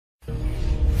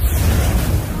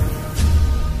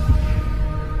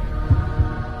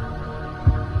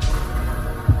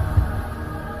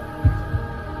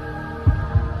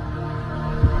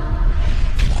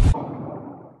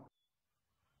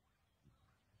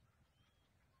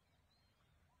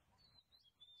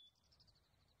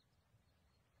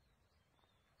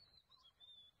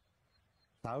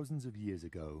Thousands of years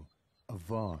ago, a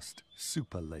vast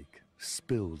super lake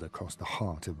spilled across the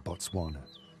heart of Botswana.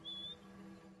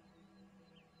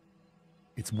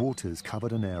 Its waters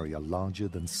covered an area larger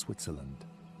than Switzerland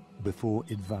before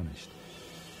it vanished,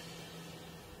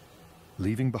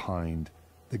 leaving behind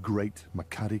the great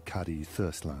Makadikari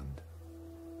thirstland.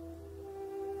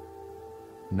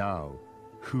 Now,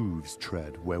 hooves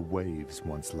tread where waves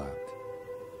once lapped.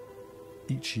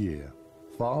 Each year,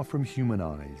 far from human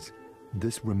eyes,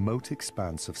 this remote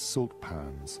expanse of salt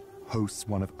pans hosts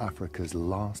one of Africa's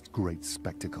last great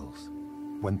spectacles,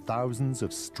 when thousands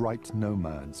of striped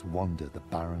nomads wander the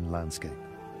barren landscape.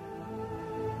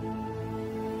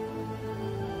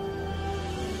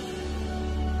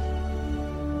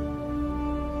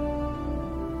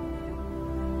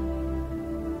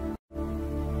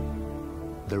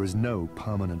 There is no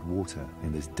permanent water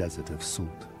in this desert of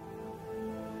salt.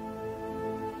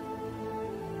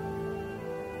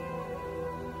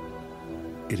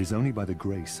 It is only by the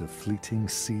grace of fleeting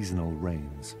seasonal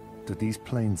rains that these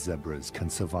plains zebras can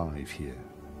survive here.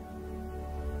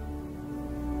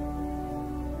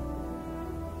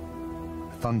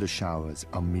 Thunder showers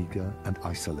are meager and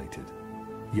isolated,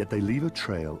 yet they leave a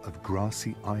trail of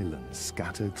grassy islands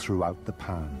scattered throughout the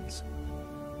pans,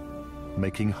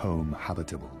 making home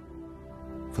habitable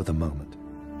for the moment.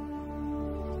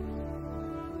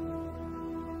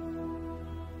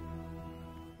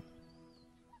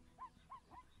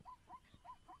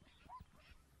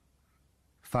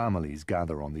 Families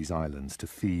gather on these islands to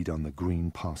feed on the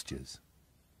green pastures.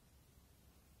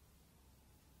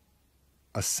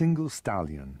 A single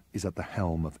stallion is at the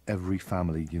helm of every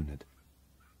family unit.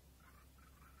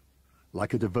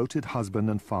 Like a devoted husband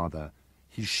and father,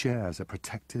 he shares a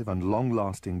protective and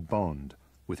long-lasting bond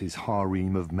with his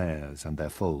harem of mares and their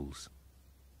foals.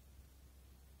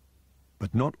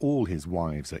 But not all his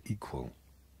wives are equal.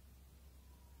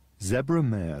 Zebra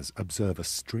mares observe a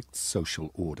strict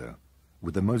social order,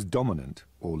 with the most dominant,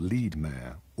 or lead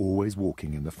mare, always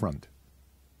walking in the front.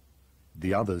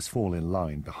 The others fall in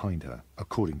line behind her,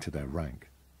 according to their rank.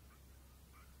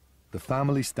 The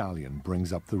family stallion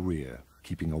brings up the rear,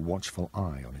 keeping a watchful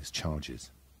eye on his charges.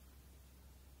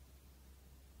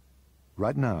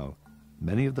 Right now,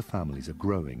 many of the families are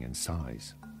growing in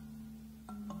size.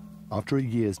 After a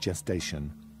year's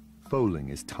gestation, foaling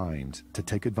is timed to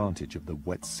take advantage of the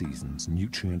wet season's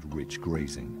nutrient-rich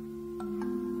grazing.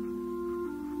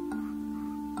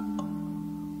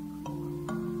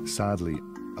 Sadly,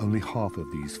 only half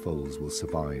of these foals will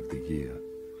survive the year.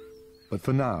 But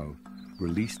for now,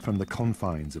 released from the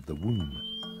confines of the womb,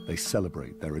 they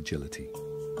celebrate their agility.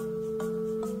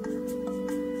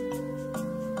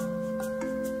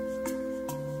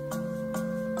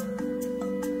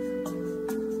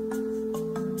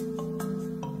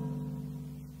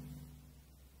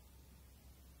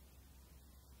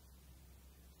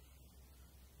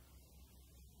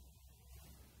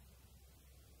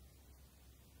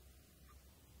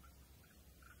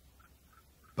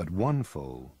 But one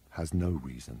foal has no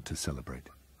reason to celebrate.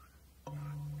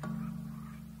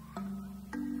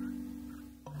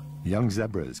 Young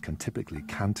zebras can typically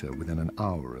canter within an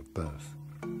hour of birth,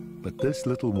 but this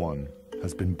little one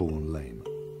has been born lame.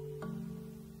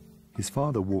 His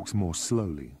father walks more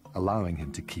slowly, allowing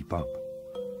him to keep up.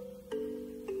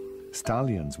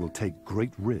 Stallions will take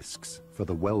great risks for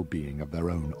the well-being of their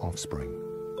own offspring.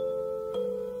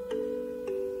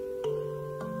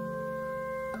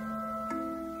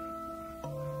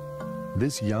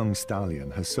 This young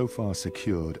stallion has so far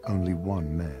secured only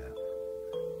one mare.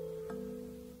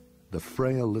 The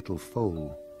frail little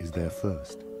foal is there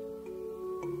first.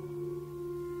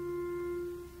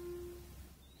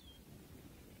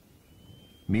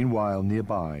 Meanwhile,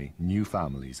 nearby, new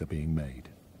families are being made.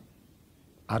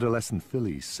 Adolescent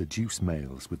fillies seduce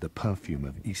males with the perfume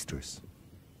of estrus,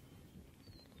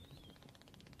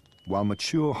 while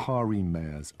mature harem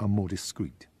mares are more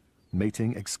discreet,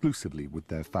 mating exclusively with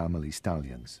their family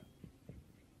stallions.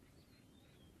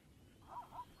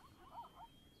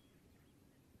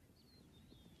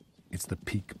 It's the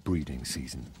peak breeding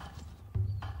season,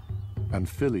 and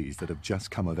fillies that have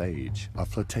just come of age are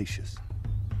flirtatious.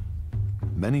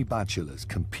 Many bachelors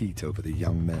compete over the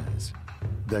young mares.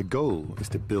 Their goal is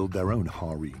to build their own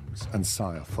harems and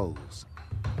sire foals.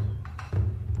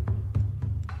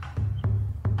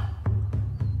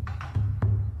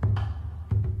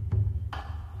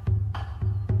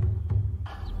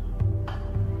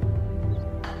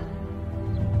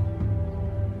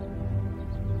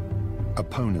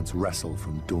 Opponents wrestle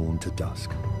from dawn to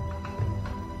dusk.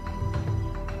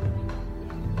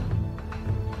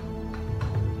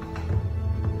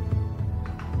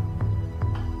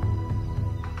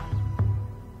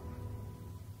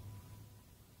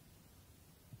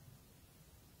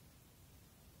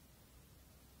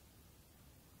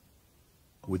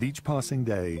 With each passing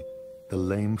day, the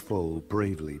lame foal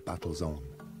bravely battles on.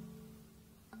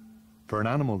 For an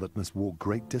animal that must walk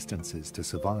great distances to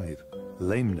survive,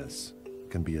 lameness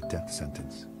can be a death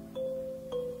sentence.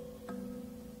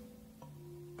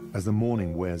 As the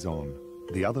morning wears on,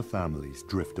 the other families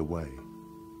drift away.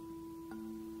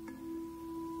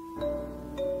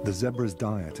 The zebra's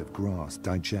diet of grass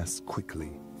digests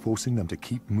quickly, forcing them to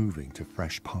keep moving to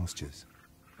fresh pastures.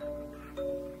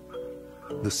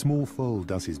 The small foal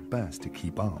does his best to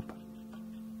keep up,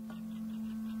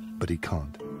 but he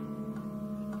can't.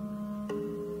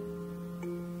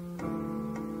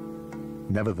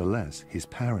 Nevertheless, his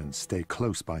parents stay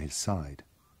close by his side.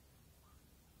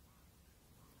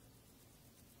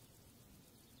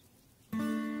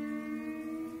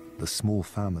 The small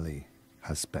family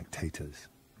has spectators.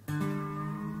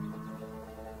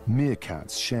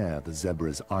 Meerkats share the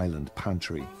zebra's island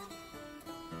pantry.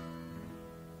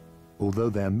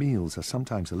 Although their meals are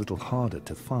sometimes a little harder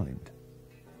to find.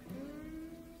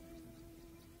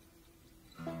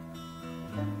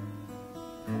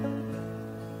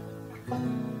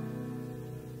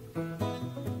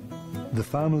 The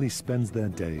family spends their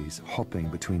days hopping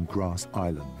between grass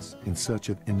islands in search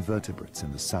of invertebrates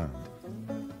in the sand.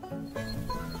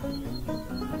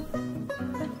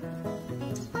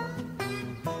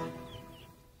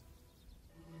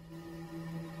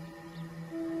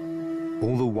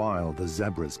 All the while, the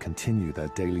zebras continue their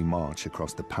daily march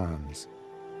across the pans,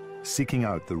 seeking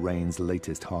out the rain's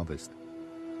latest harvest.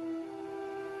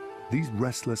 These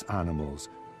restless animals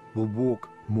will walk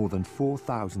more than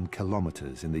 4,000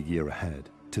 kilometers in the year ahead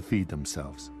to feed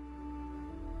themselves.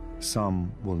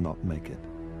 Some will not make it.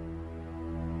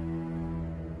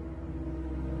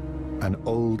 An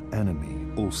old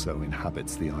enemy also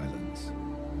inhabits the islands.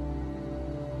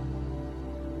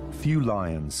 Few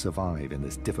lions survive in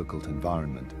this difficult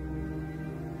environment.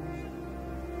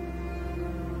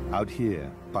 Out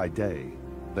here, by day,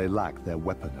 they lack their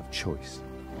weapon of choice: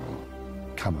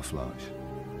 camouflage.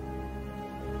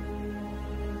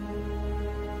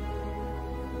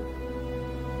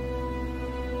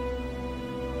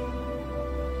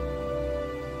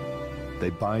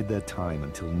 They bide their time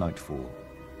until nightfall,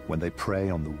 when they prey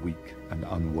on the weak and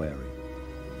unwary.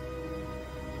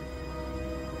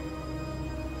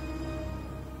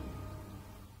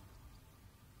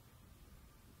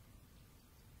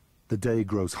 The day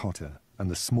grows hotter, and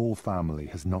the small family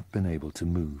has not been able to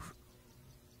move.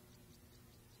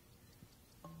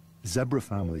 Zebra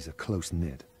families are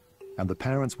close-knit, and the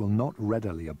parents will not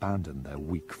readily abandon their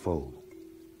weak foal.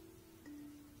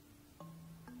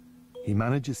 He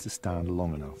manages to stand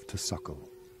long enough to suckle.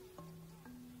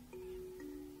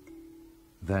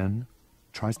 Then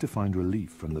tries to find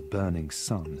relief from the burning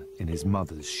sun in his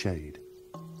mother's shade.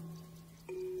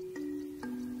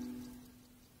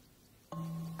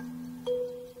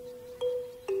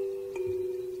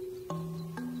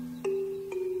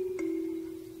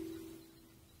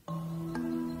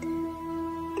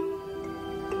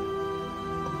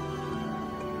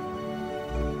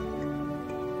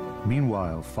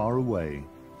 Meanwhile, far away,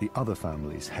 the other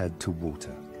families head to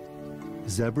water.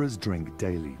 Zebras drink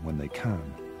daily when they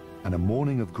can, and a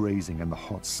morning of grazing in the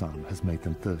hot sun has made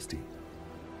them thirsty.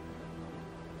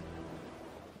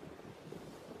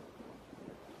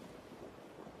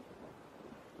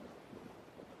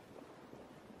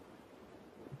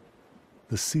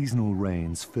 The seasonal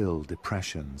rains fill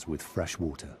depressions with fresh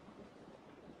water.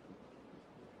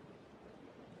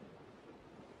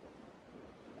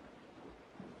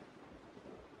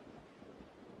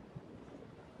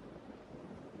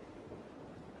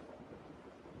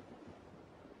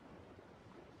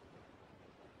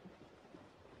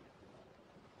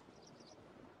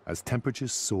 As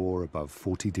temperatures soar above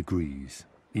 40 degrees,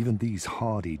 even these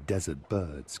hardy desert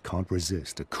birds can't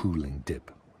resist a cooling dip.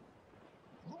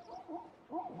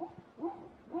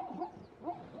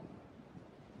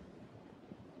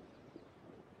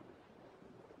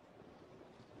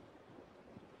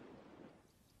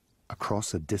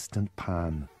 Across a distant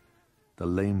pan, the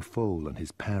lame foal and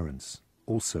his parents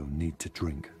also need to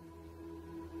drink.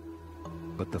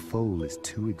 But the foal is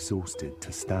too exhausted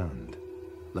to stand,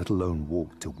 let alone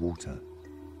walk to water.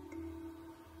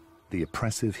 The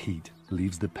oppressive heat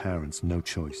leaves the parents no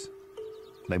choice.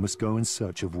 They must go in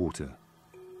search of water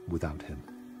without him.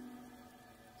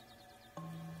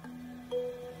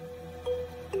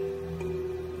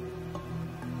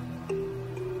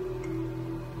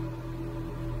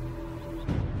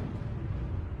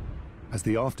 As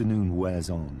the afternoon wears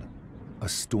on, a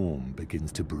storm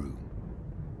begins to brew.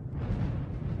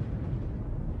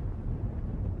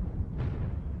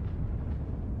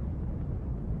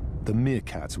 The the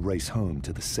meerkats race home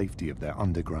to the safety of their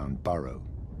underground burrow.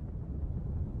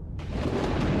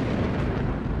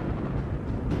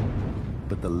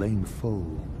 But the lame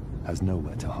foal has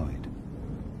nowhere to hide,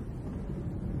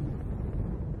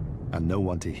 and no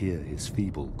one to hear his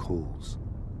feeble calls.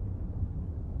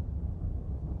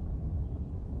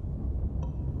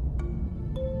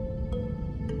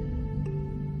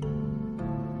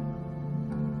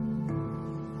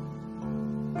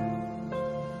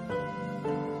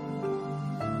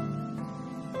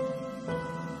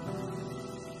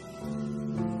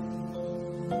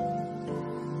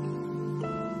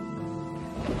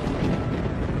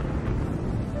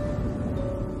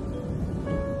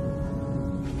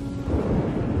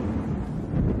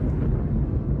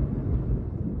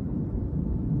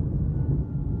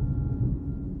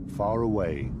 Far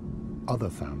away, other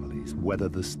families weather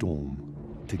the storm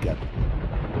together.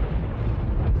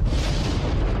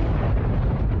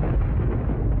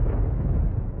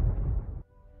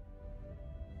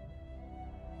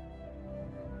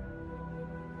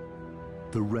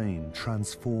 The rain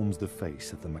transforms the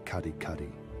face of the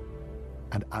Makadi-Kadi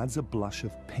and adds a blush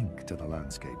of pink to the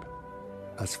landscape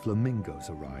as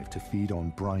flamingos arrive to feed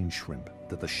on brine shrimp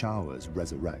that the showers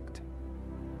resurrect.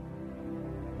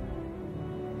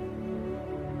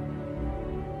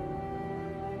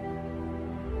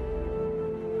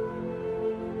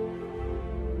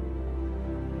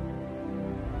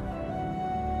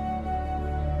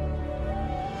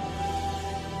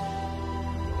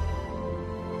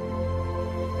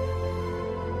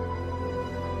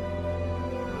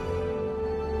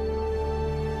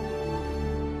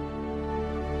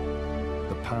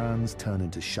 Pans turn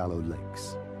into shallow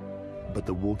lakes, but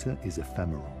the water is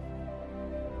ephemeral.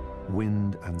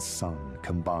 Wind and sun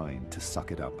combine to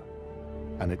suck it up,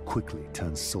 and it quickly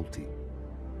turns salty.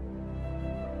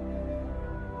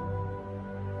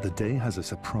 The day has a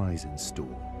surprise in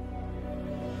store.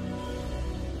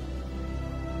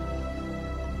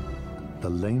 The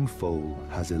lame foal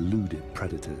has eluded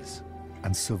predators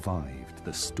and survived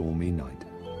the stormy night.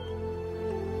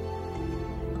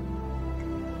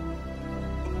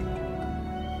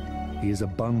 He is a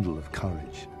bundle of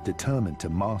courage, determined to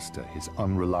master his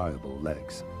unreliable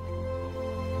legs.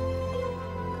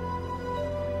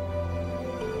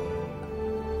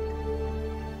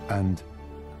 And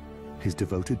his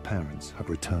devoted parents have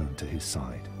returned to his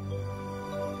side.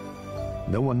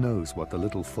 No one knows what the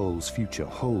little foal's future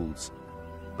holds,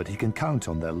 but he can count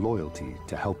on their loyalty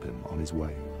to help him on his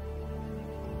way.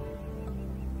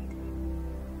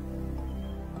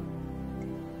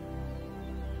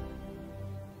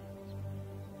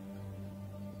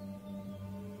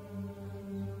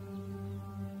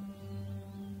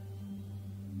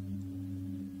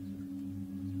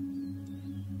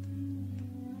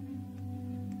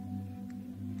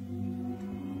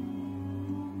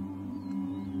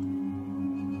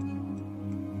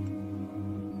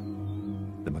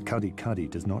 The Makadi-Kadi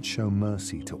does not show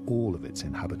mercy to all of its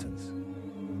inhabitants.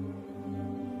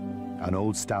 An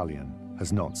old stallion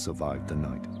has not survived the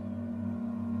night.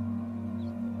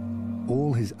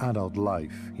 All his adult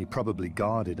life, he probably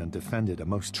guarded and defended a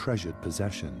most treasured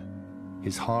possession,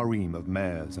 his harem of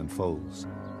mares and foals.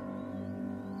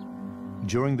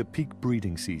 During the peak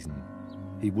breeding season,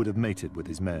 he would have mated with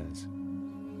his mares.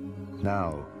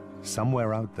 Now,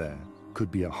 somewhere out there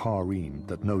could be a harem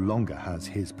that no longer has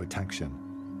his protection,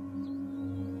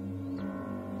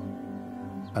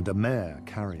 and a mare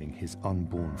carrying his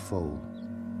unborn foal.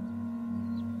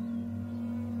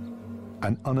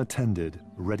 An unattended,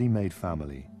 ready-made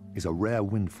family is a rare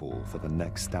windfall for the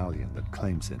next stallion that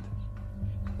claims it.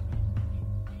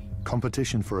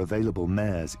 Competition for available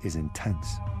mares is intense.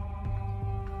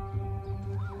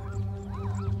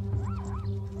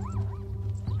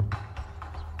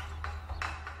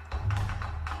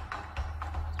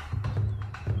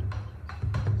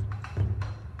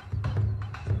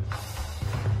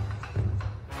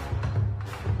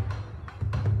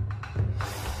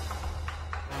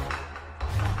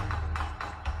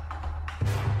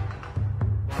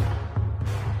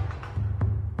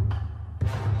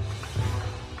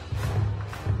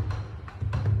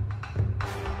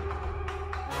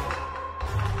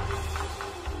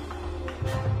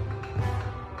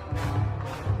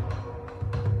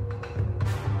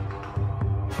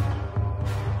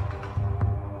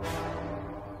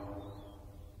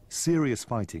 Serious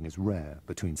fighting is rare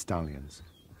between stallions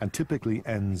and typically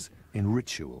ends in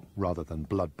ritual rather than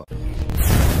bloodbath.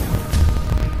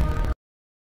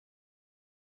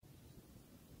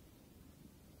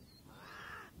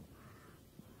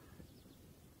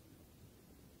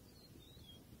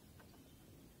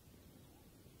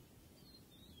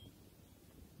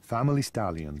 family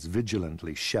stallions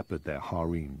vigilantly shepherd their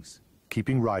harems,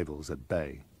 keeping rivals at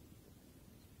bay.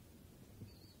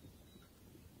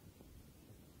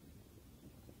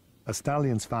 A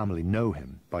stallion's family know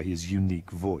him by his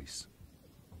unique voice.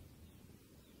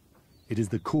 It is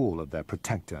the call of their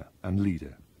protector and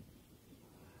leader.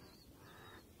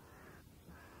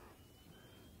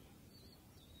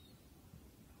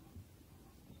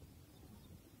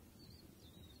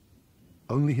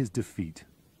 Only his defeat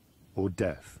or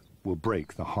death will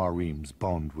break the harem's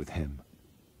bond with him.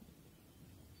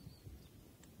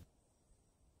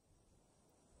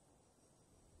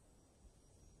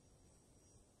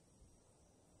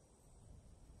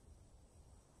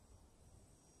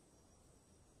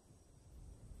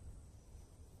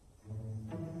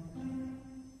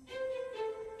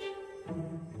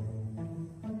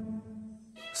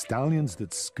 Stallions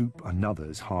that scoop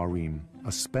another's harem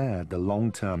are spared the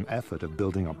long-term effort of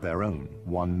building up their own,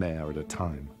 one mare at a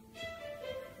time.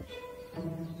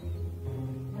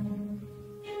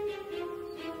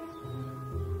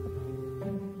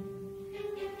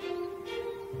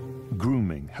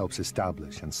 Grooming helps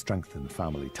establish and strengthen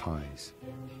family ties.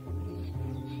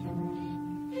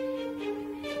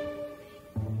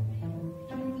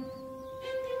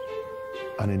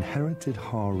 An inherited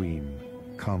harem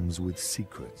comes with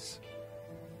secrets.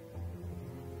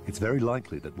 It's very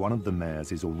likely that one of the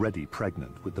mares is already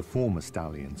pregnant with the former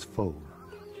stallion's foal.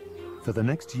 For the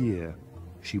next year,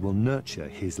 she will nurture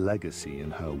his legacy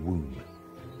in her womb.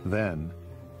 Then,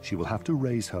 she will have to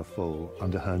raise her foal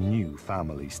under her new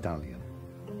family stallion.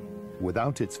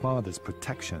 Without its father's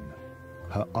protection,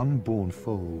 her unborn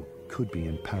foal could be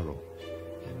in peril.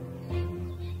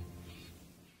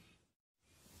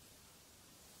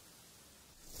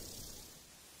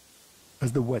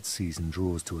 As the wet season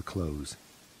draws to a close,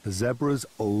 the zebra's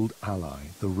old ally,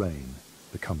 the rain,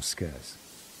 becomes scarce.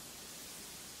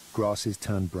 Grasses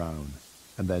turn brown,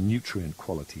 and their nutrient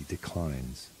quality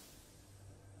declines.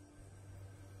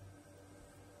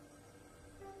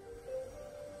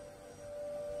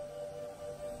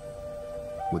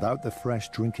 Without the fresh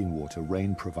drinking water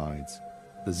rain provides,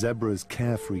 the zebra's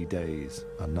carefree days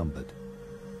are numbered.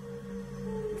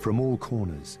 From all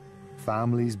corners,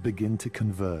 families begin to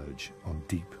converge on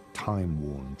deep,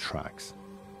 time-worn tracks.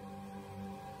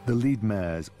 The lead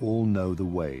mares all know the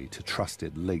way to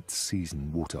trusted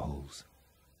late-season waterholes.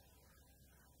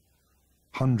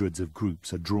 Hundreds of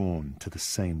groups are drawn to the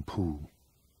same pool.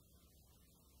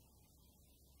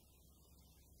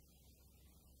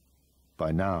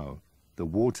 By now, the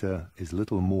water is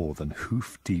little more than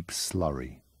hoof-deep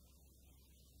slurry.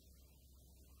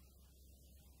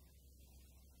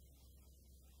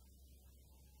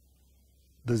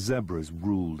 The zebras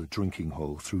rule the drinking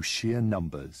hole through sheer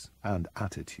numbers and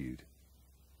attitude.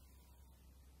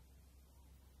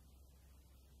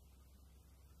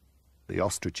 The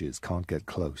ostriches can't get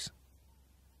close.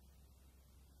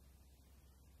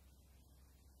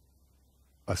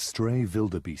 A stray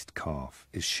wildebeest calf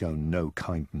is shown no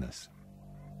kindness.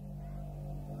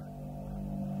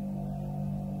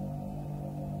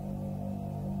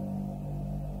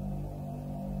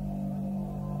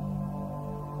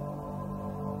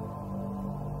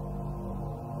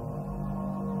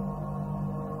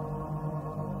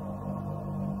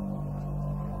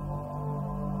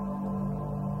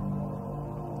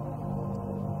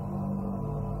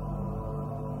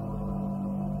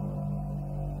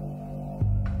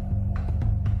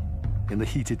 In the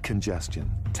heated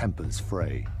congestion, tempers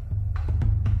fray.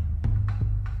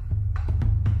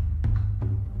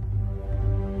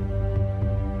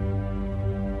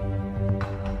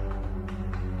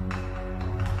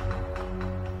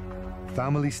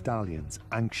 Family stallions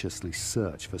anxiously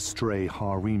search for stray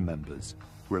harem members,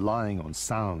 relying on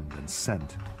sound and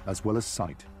scent, as well as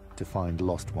sight, to find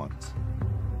lost ones.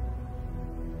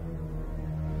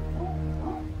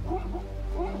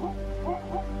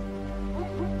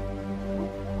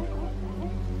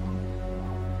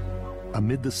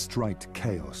 Amid the striped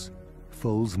chaos,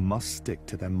 foals must stick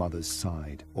to their mother's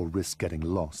side or risk getting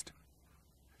lost.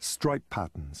 Stripe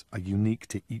patterns are unique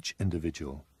to each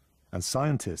individual, and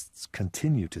scientists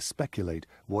continue to speculate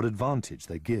what advantage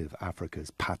they give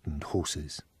Africa's patterned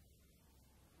horses.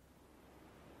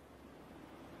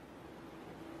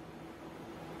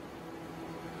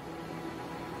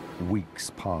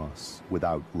 Weeks pass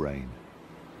without rain,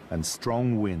 and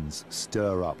strong winds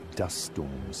stir up dust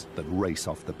storms that race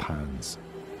off the pans.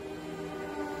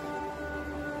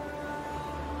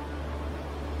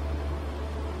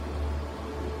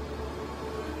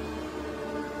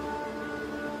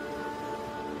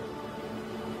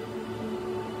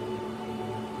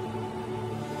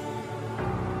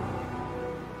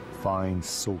 fine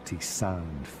salty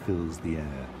sand fills the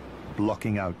air,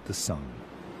 blocking out the sun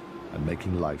and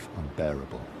making life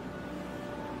unbearable.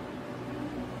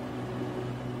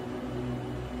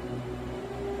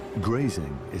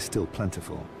 Grazing is still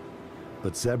plentiful,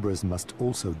 but zebras must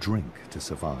also drink to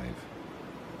survive.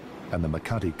 And the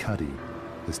Makadi Kadi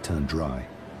has turned dry.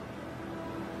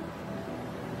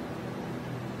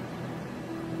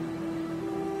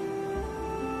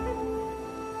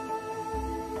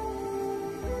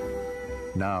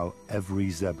 Now every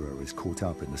zebra is caught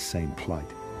up in the same plight.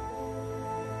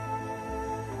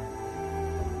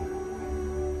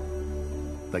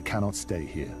 They cannot stay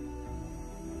here.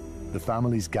 The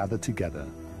families gather together,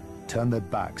 turn their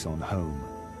backs on home,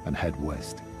 and head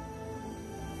west.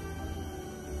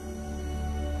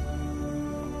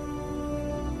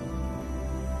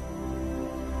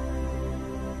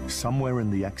 Somewhere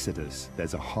in the exodus,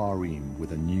 there's a harem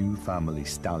with a new family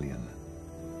stallion,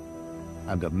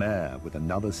 and a mare with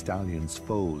another stallion's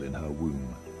foal in her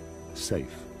womb,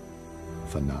 safe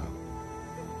for now.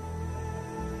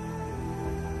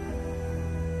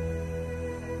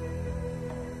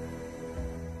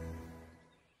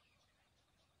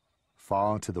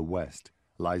 Far to the west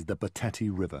lies the Bateti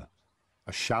River,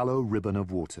 a shallow ribbon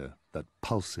of water that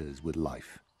pulses with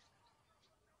life.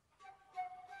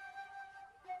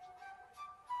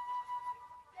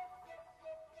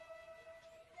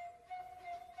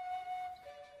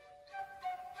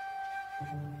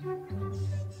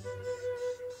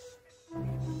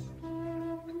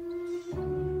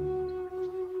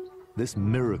 This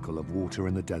miracle of water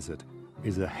in the desert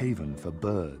is a haven for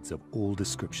birds of all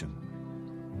description.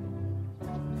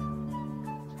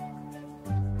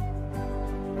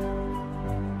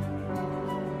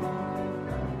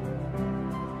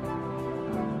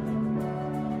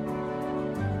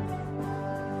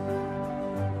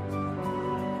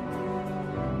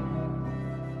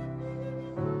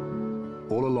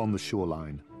 All along the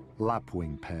shoreline,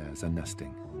 lapwing pairs are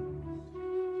nesting.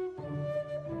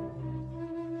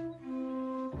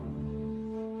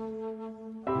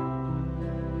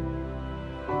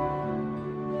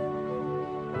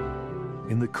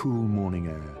 In the cool morning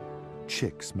air,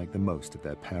 chicks make the most of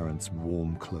their parents'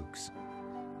 warm cloaks.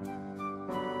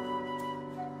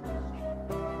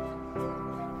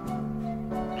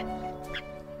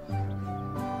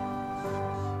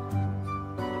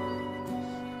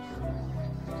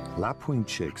 Lapwing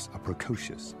chicks are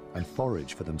precocious and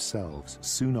forage for themselves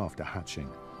soon after hatching.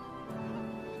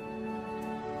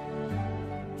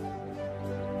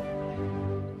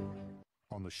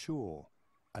 On the shore,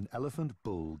 an elephant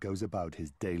bull goes about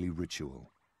his daily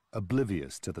ritual,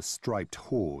 oblivious to the striped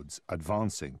hordes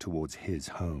advancing towards his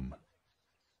home.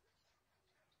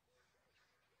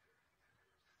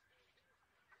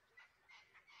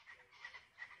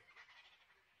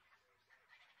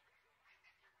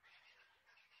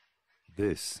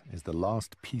 This is the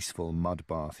last peaceful mud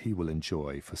bath he will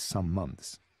enjoy for some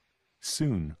months.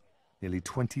 Soon, nearly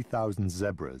 20,000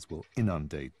 zebras will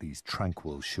inundate these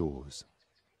tranquil shores.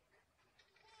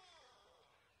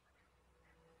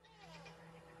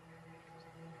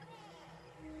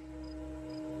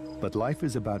 But life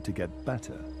is about to get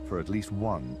better for at least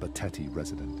one Bateti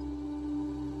resident.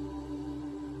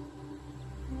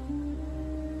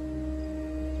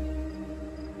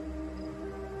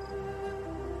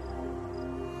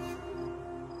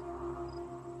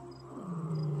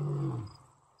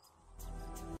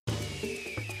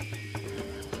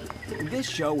 This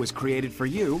show was created for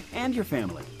you and your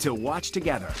family to watch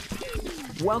together.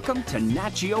 Welcome to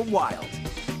Nat Geo Wild.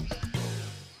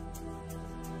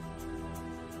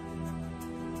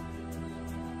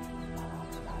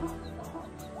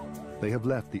 They have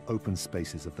left the open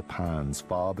spaces of the pans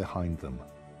far behind them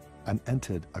and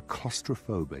entered a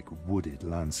claustrophobic wooded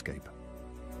landscape.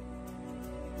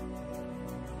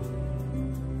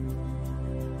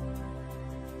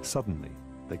 Suddenly,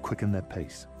 they quicken their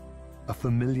pace. A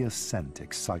familiar scent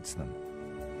excites them.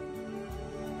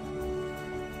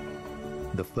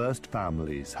 The first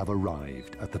families have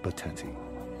arrived at the Bateti.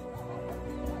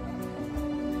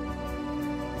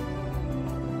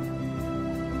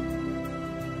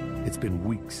 It's been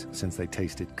weeks since they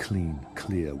tasted clean,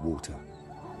 clear water.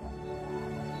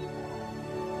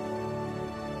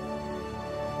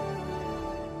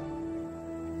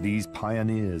 These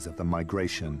pioneers of the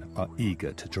migration are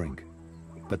eager to drink,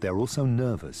 but they're also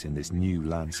nervous in this new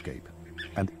landscape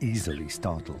and easily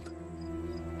startled.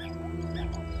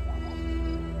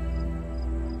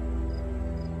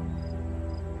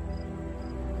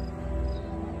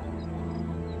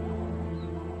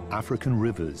 African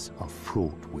rivers are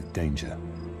fraught with danger.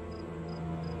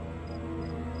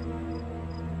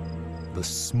 The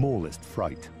smallest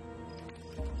fright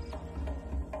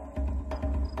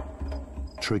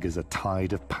triggers a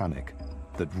tide of panic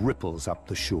that ripples up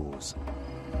the shores,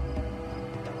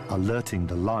 alerting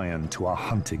the lion to a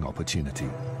hunting opportunity.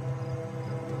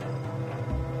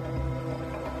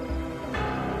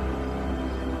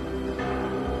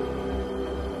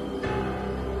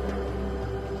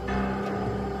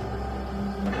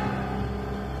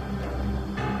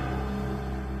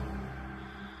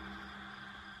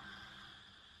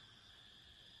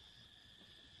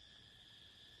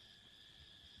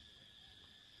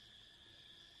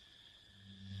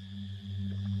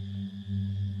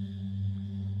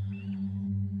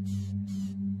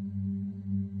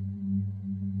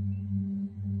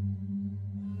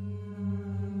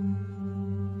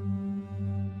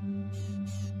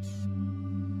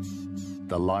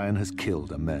 The lion has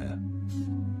killed a mare.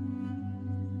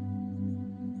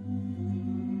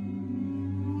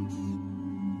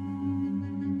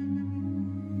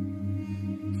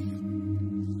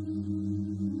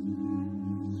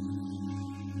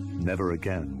 Never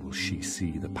again will she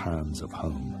see the pans of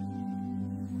home.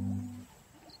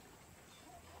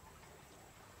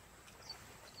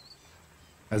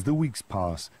 As the weeks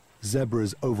pass,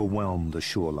 zebras overwhelm the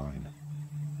shoreline,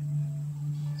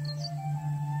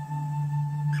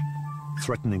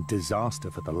 threatening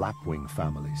disaster for the lapwing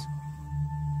families.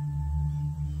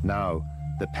 Now,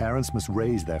 the parents must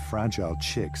raise their fragile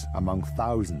chicks among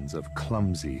thousands of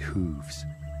clumsy hooves.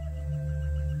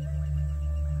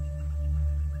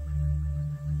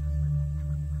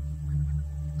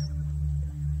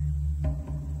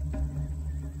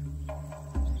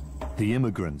 The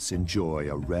immigrants enjoy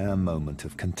a rare moment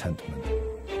of contentment.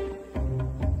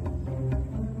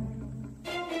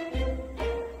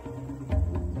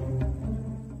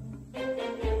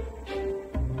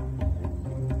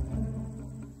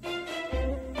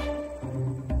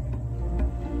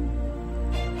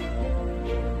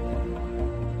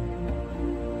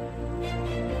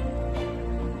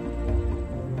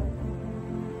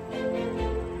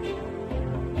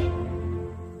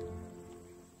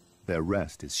 Their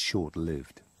rest is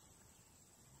short-lived.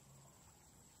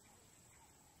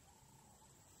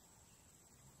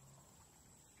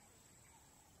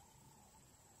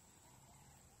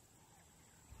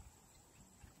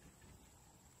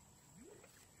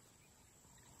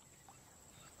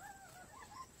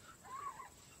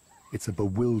 It's a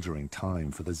bewildering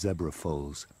time for the zebra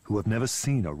foals who have never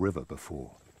seen a river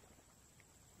before,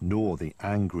 nor the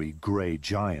angry grey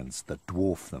giants that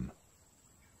dwarf them.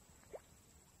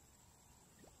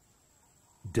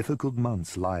 Difficult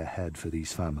months lie ahead for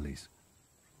these families.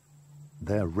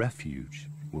 Their refuge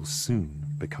will soon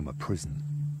become a prison,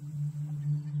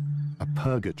 a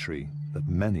purgatory that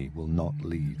many will not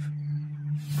leave.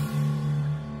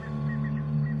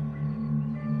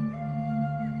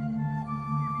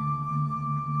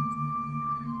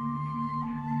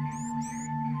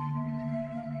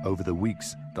 Over the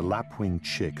weeks, the lapwing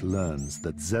chick learns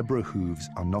that zebra hooves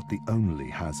are not the only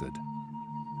hazard.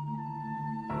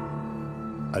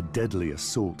 A deadly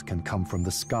assault can come from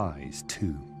the skies,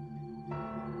 too.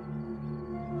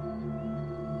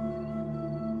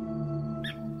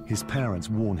 His parents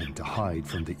warn him to hide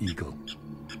from the eagle.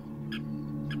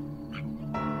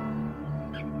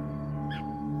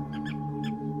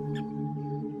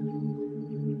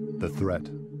 The threat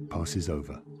passes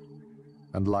over,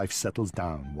 and life settles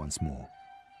down once more.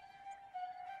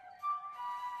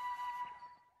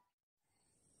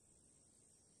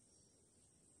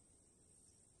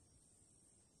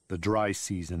 The dry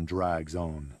season drags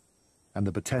on, and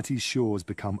the Bateti's shores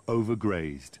become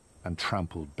overgrazed and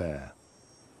trampled bare.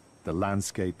 The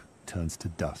landscape turns to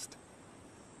dust.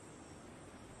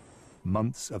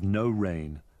 Months of no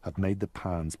rain have made the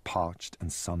pans parched and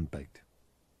sun-baked.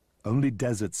 Only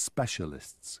desert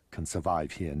specialists can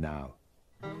survive here now.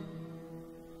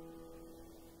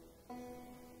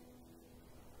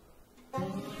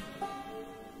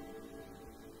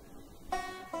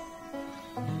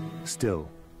 Still,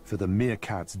 for the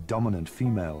meerkat's dominant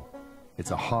female,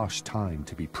 it's a harsh time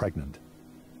to be pregnant.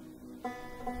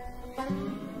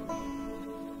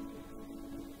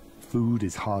 Food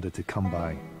is harder to come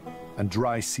by, and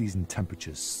dry season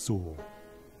temperatures soar.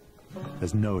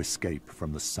 There's no escape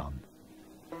from the sun.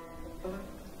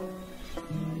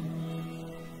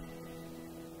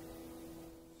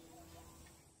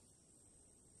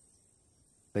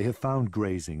 They have found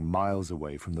grazing miles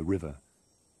away from the river.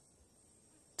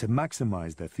 To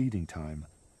maximize their feeding time,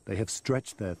 they have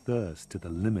stretched their thirst to the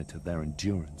limit of their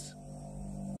endurance.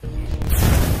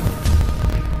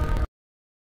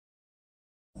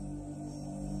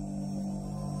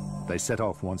 They set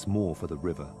off once more for the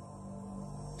river,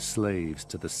 slaves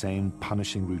to the same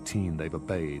punishing routine they've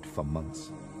obeyed for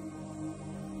months.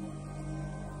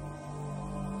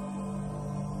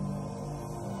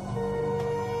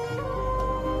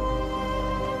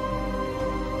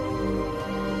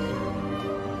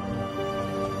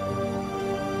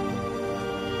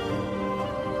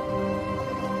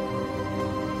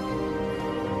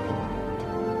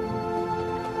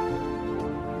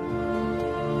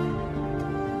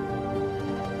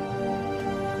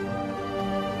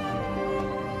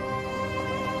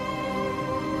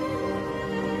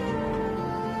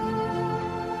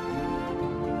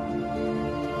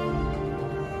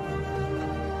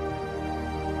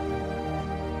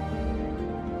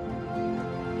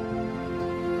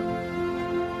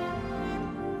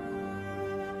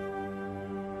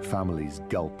 families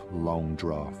gulp long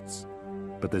draughts,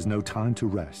 but there's no time to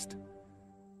rest.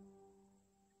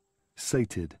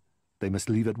 Sated, they must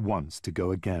leave at once to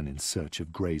go again in search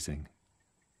of grazing.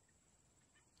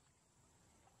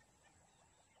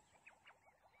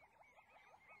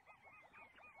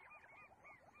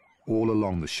 All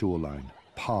along the shoreline,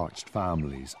 parched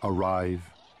families arrive,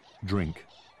 drink,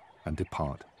 and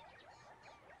depart.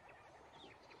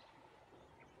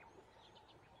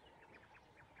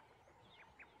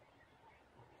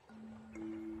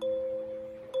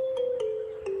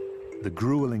 The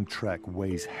grueling trek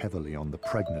weighs heavily on the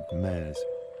pregnant mares.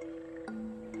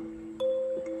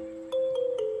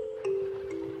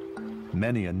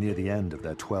 Many are near the end of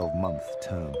their 12-month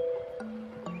term.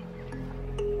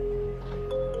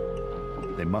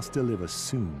 They must deliver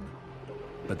soon,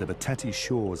 but the Bateti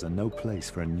shores are no place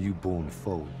for a newborn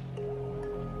foal.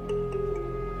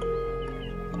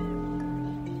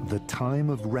 The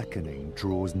time of reckoning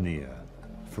draws near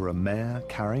for a mare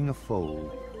carrying a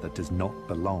foal that does not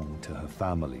belong to her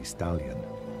family stallion.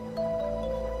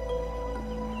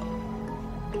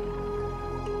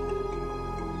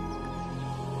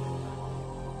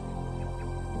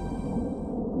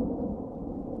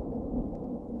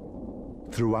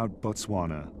 Throughout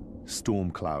Botswana,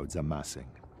 storm clouds are massing.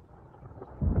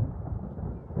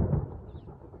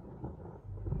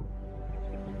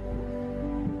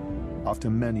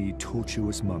 After many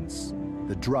tortuous months,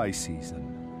 the dry season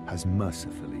has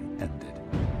mercifully ended.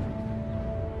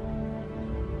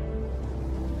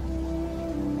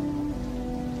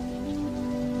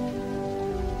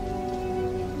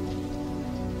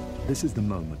 This is the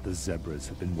moment the zebras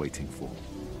have been waiting for.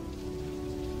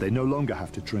 They no longer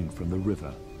have to drink from the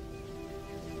river.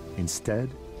 Instead,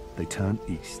 they turn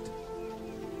east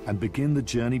and begin the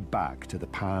journey back to the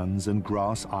pans and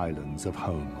grass islands of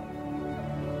home.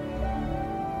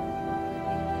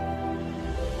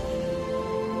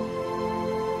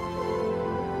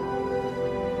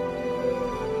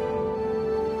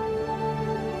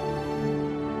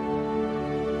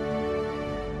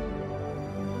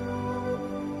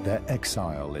 Their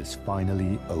exile is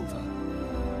finally over.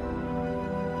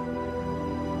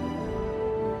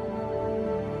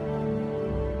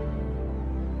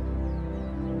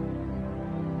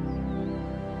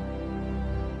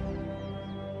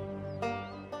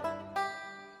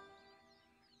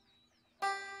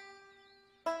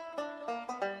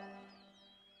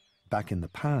 Back in the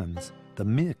pans, the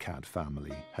meerkat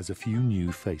family has a few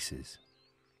new faces.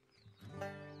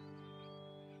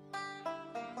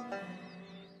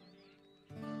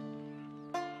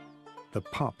 The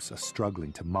pups are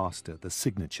struggling to master the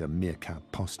signature meerkat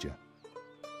posture.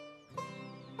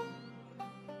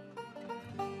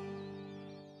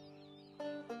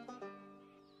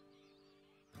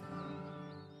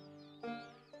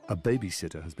 A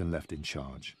babysitter has been left in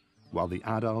charge, while the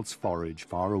adults forage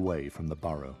far away from the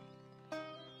burrow.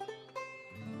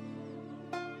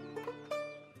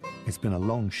 It's been a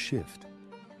long shift,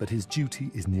 but his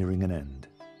duty is nearing an end.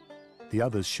 The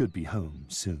others should be home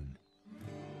soon.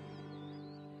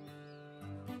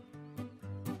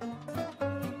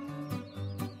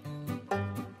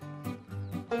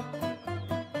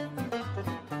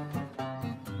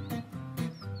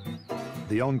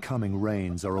 The oncoming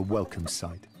rains are a welcome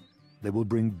sight. They will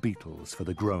bring beetles for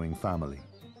the growing family.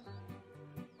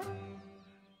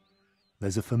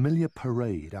 There's a familiar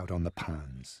parade out on the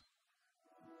pans.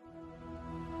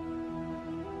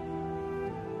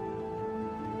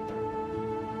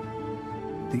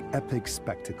 The epic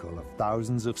spectacle of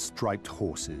thousands of striped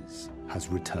horses has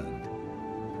returned.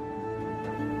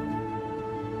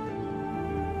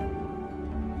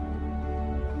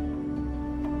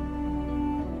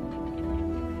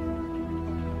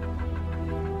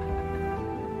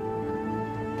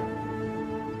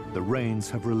 The rains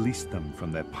have released them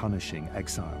from their punishing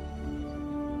exile.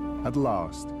 At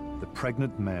last, the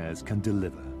pregnant mares can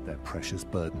deliver their precious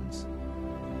burdens.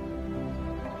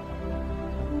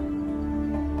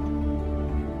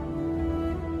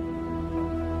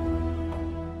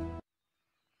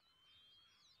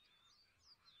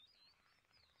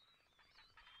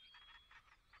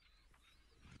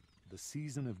 The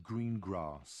season of green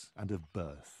grass and of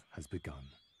birth has begun.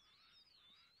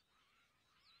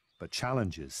 But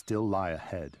challenges still lie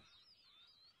ahead.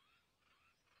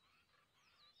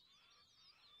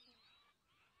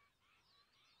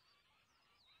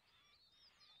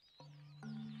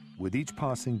 With each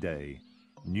passing day,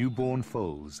 newborn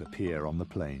foals appear on the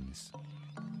plains.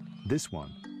 This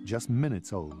one, just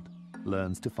minutes old,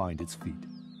 learns to find its feet.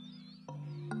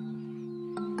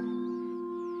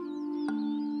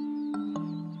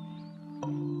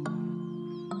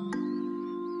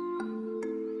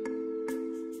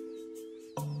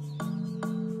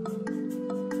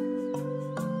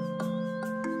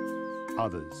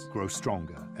 Others grow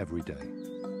stronger every day.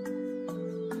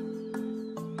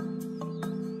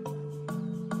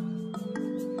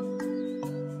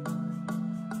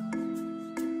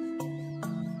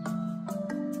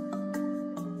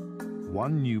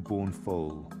 One newborn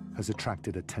foal has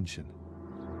attracted attention.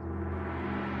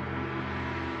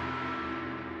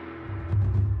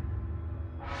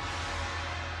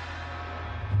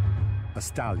 A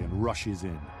stallion rushes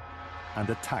in and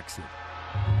attacks it.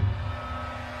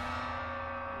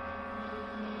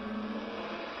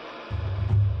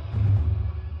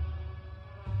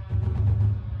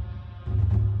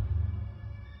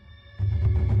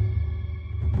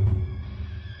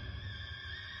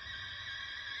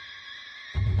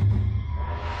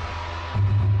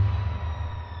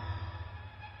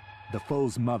 The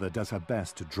foal's mother does her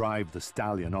best to drive the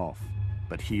stallion off,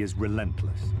 but he is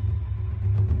relentless.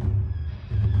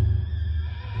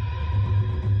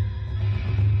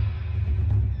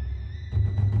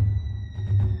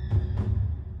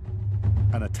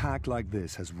 An attack like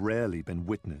this has rarely been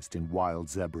witnessed in wild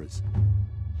zebras.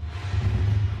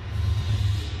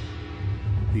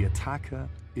 The attacker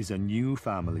is a new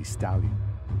family stallion,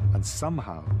 and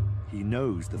somehow he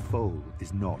knows the foal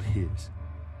is not his.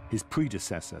 His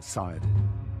predecessor sired it.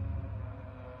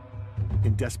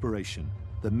 In desperation,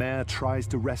 the mare tries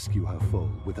to rescue her foal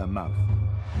with her mouth.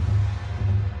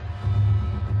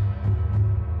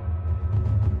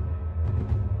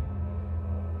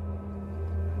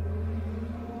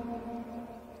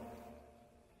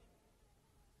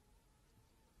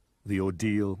 The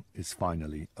ordeal is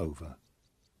finally over.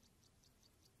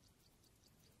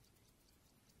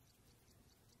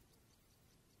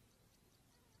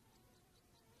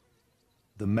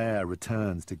 The mare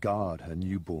returns to guard her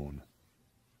newborn,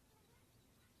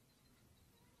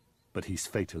 but he's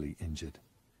fatally injured.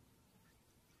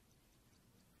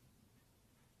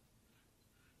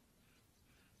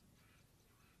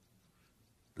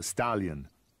 The stallion,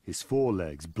 his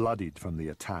forelegs bloodied from the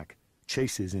attack,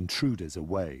 chases intruders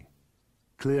away,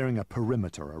 clearing a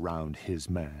perimeter around his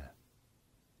mare.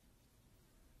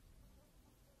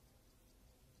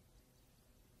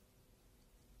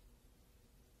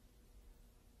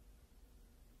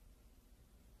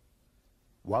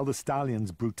 While the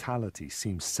stallion's brutality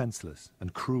seems senseless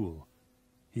and cruel,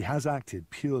 he has acted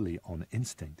purely on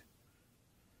instinct.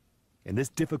 In this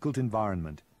difficult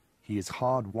environment, he is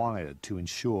hardwired to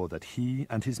ensure that he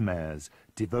and his mares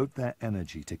devote their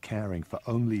energy to caring for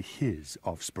only his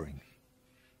offspring.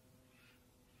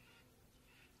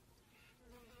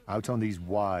 Out on these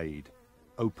wide,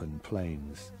 open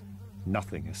plains,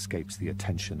 nothing escapes the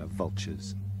attention of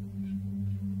vultures.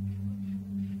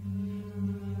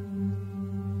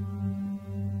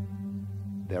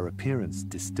 Their appearance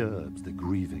disturbs the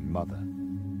grieving mother.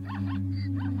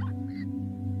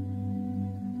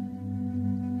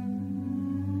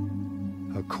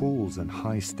 Her calls and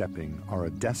high stepping are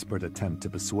a desperate attempt to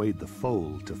persuade the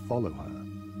foal to follow her.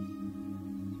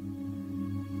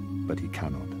 But he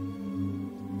cannot.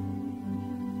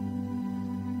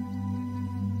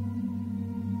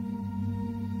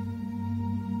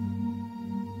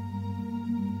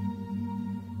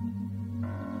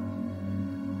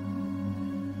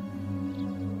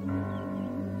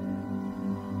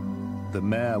 The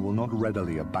mare will not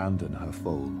readily abandon her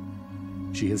foal.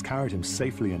 She has carried him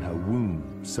safely in her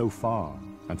womb so far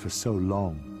and for so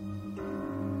long.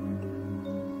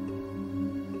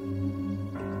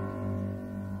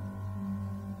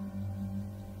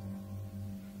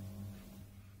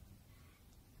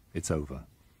 It's over.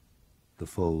 The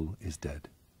foal is dead.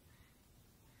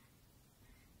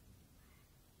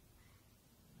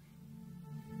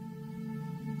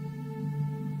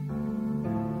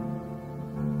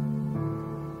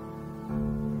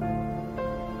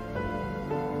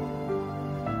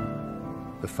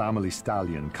 The family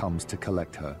stallion comes to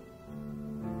collect her.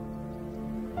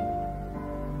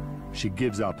 She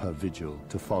gives up her vigil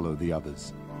to follow the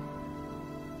others.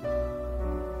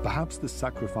 Perhaps the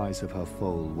sacrifice of her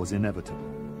foal was inevitable.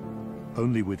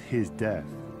 Only with his death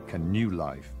can new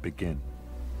life begin.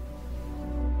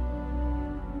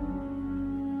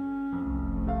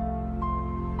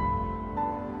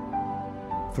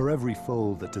 For every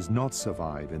foal that does not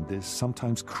survive in this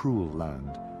sometimes cruel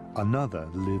land, another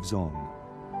lives on,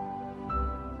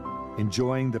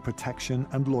 enjoying the protection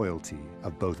and loyalty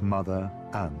of both mother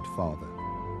and father.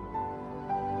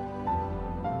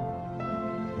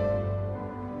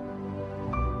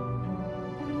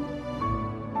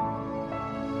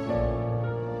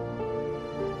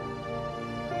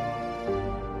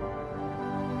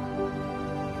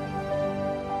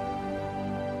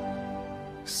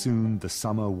 Soon the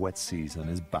summer wet season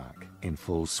is back in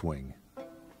full swing.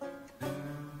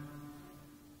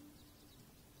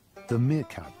 The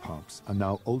meerkat pups are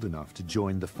now old enough to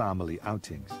join the family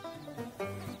outings.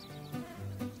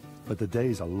 But the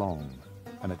days are long,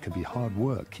 and it can be hard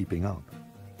work keeping up.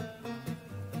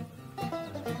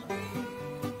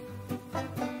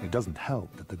 It doesn't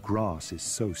help that the grass is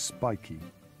so spiky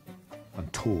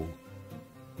and tall.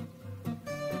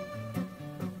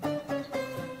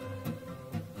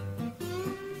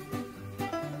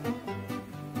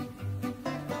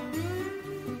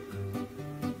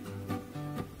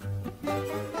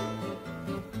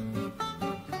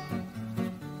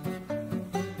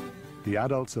 The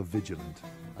adults are vigilant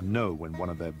and know when one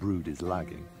of their brood is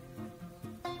lagging.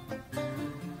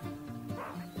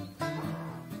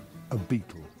 A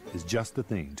beetle is just the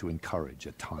thing to encourage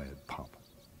a tired pup.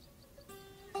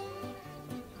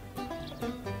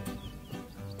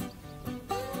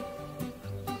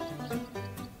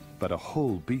 But a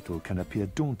whole beetle can appear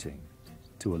daunting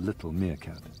to a little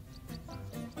meerkat.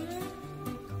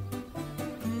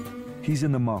 He's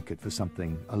in the market for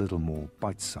something a little more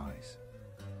bite-sized.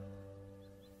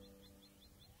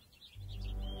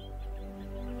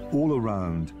 All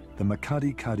around, the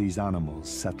Makadi-Kadi's animals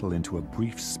settle into a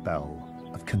brief spell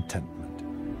of contentment.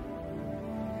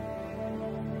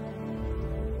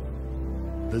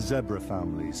 The zebra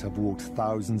families have walked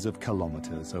thousands of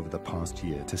kilometers over the past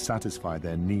year to satisfy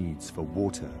their needs for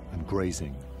water and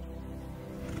grazing.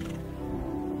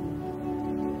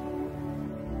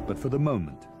 But for the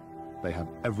moment, they have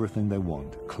everything they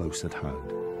want close at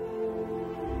hand.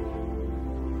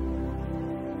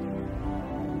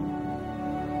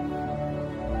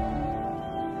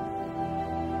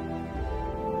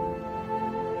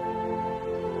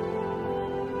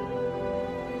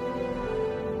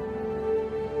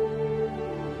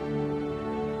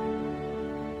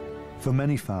 For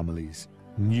many families,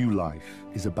 new life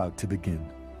is about to begin.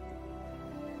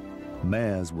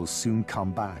 Mares will soon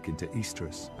come back into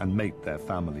estrus and mate their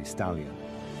family stallion.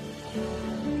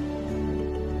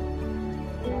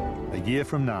 A year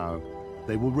from now,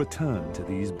 they will return to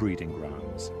these breeding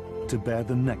grounds to bear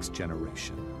the next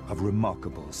generation of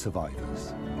remarkable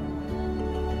survivors.